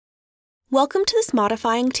Welcome to this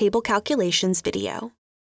Modifying Table Calculations video.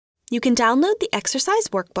 You can download the exercise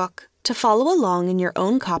workbook to follow along in your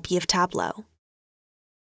own copy of Tableau.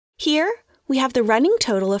 Here, we have the running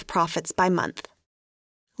total of profits by month.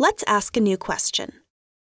 Let's ask a new question.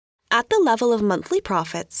 At the level of monthly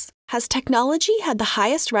profits, has technology had the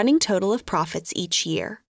highest running total of profits each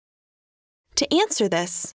year? To answer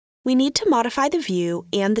this, we need to modify the view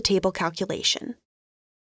and the table calculation.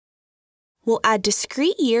 We'll add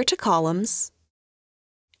discrete year to columns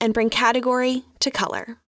and bring category to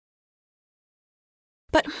color.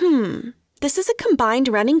 But this is a combined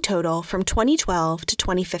running total from 2012 to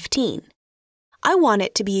 2015. I want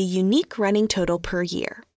it to be a unique running total per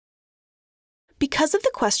year. Because of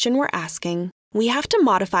the question we're asking, we have to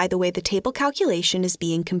modify the way the table calculation is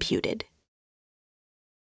being computed.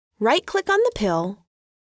 Right-click on the pill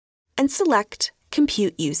and select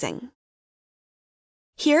Compute Using.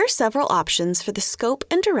 Here are several options for the scope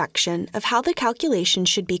and direction of how the calculation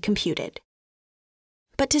should be computed.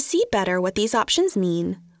 But to see better what these options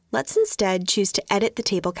mean, let's instead choose to edit the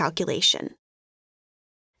table calculation.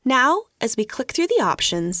 Now, as we click through the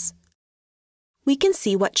options, we can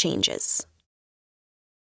see what changes.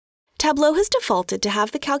 Tableau has defaulted to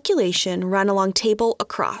have the calculation run along table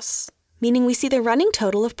across, meaning we see the running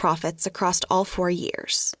total of profits across all 4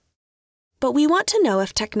 years. But we want to know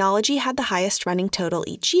if technology had the highest running total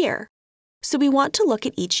each year, so we want to look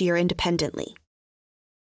at each year independently.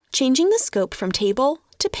 Changing the scope from table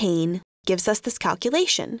to pane gives us this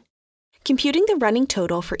calculation, computing the running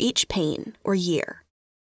total for each pane or year.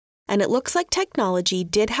 And it looks like technology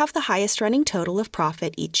did have the highest running total of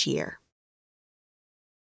profit each year.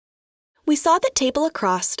 We saw that table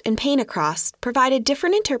across and pane across provided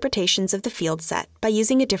different interpretations of the field set by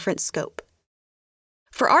using a different scope.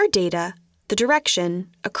 For our data, the direction,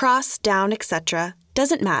 across, down, etc.,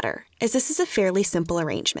 doesn't matter, as this is a fairly simple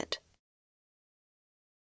arrangement.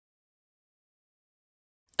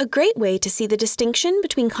 A great way to see the distinction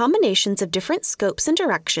between combinations of different scopes and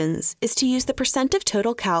directions is to use the percent of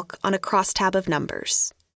total calc on a crosstab of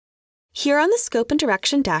numbers. Here on the Scope and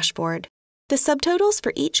Direction dashboard, the subtotals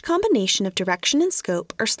for each combination of direction and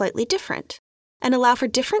scope are slightly different and allow for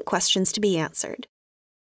different questions to be answered.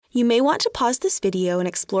 You may want to pause this video and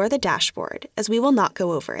explore the dashboard, as we will not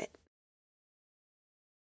go over it.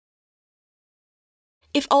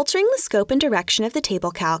 If altering the scope and direction of the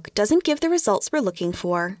table calc doesn't give the results we're looking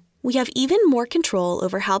for, we have even more control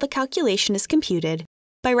over how the calculation is computed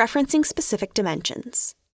by referencing specific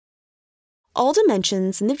dimensions. All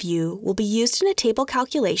dimensions in the view will be used in a table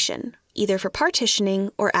calculation, either for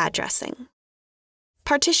partitioning or addressing.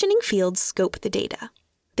 Partitioning fields scope the data.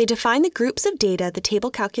 They define the groups of data the table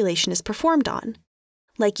calculation is performed on,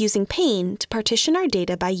 like using pane to partition our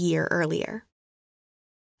data by year earlier.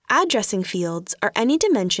 Addressing fields are any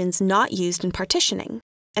dimensions not used in partitioning,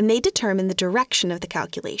 and they determine the direction of the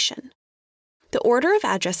calculation. The order of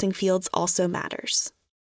addressing fields also matters.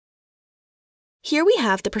 Here we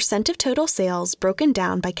have the percent of total sales broken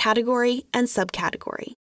down by category and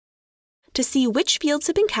subcategory. To see which fields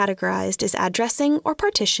have been categorized as addressing or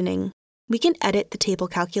partitioning, we can edit the table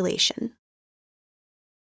calculation.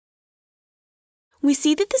 We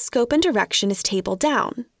see that the scope and direction is table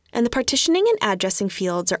down, and the partitioning and addressing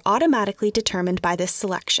fields are automatically determined by this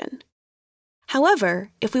selection.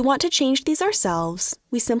 However, if we want to change these ourselves,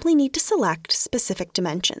 we simply need to select specific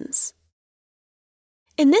dimensions.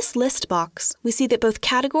 In this list box, we see that both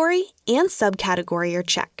category and subcategory are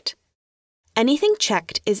checked. Anything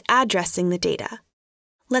checked is addressing the data.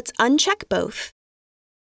 Let's uncheck both,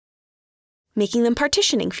 making them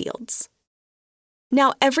partitioning fields.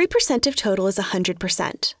 Now every percent of total is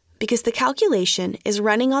 100%, because the calculation is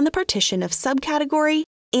running on the partition of subcategory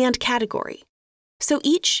and category, so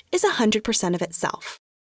each is 100% of itself.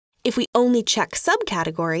 If we only check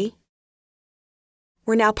subcategory,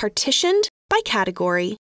 we're now partitioned by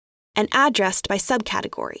category and addressed by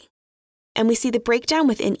subcategory, and we see the breakdown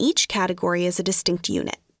within each category as a distinct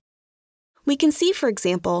unit. We can see, for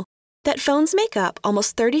example, that phones make up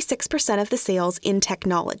almost 36% of the sales in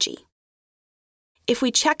technology. If we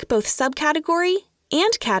check both subcategory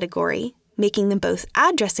and category, making them both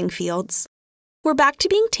addressing fields, we're back to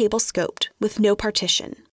being table scoped with no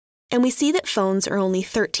partition, and we see that phones are only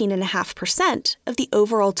 13.5% of the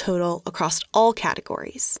overall total across all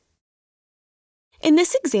categories. In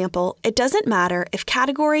this example, it doesn't matter if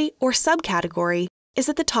category or subcategory is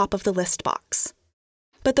at the top of the list box.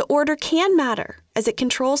 But the order can matter, as it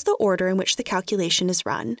controls the order in which the calculation is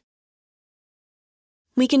run.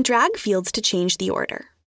 We can drag fields to change the order.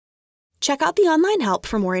 Check out the online help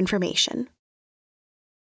for more information.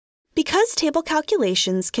 Because table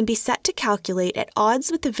calculations can be set to calculate at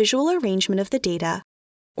odds with the visual arrangement of the data,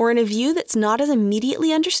 or in a view that's not as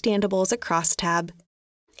immediately understandable as a crosstab,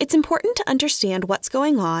 it's important to understand what's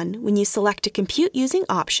going on when you select a Compute Using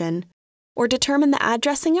option or determine the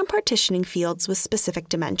addressing and partitioning fields with specific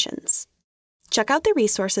dimensions. Check out the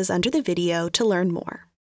resources under the video to learn more.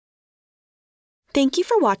 Thank you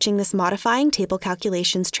for watching this Modifying Table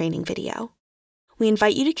Calculations training video. We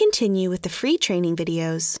invite you to continue with the free training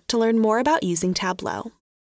videos to learn more about using Tableau.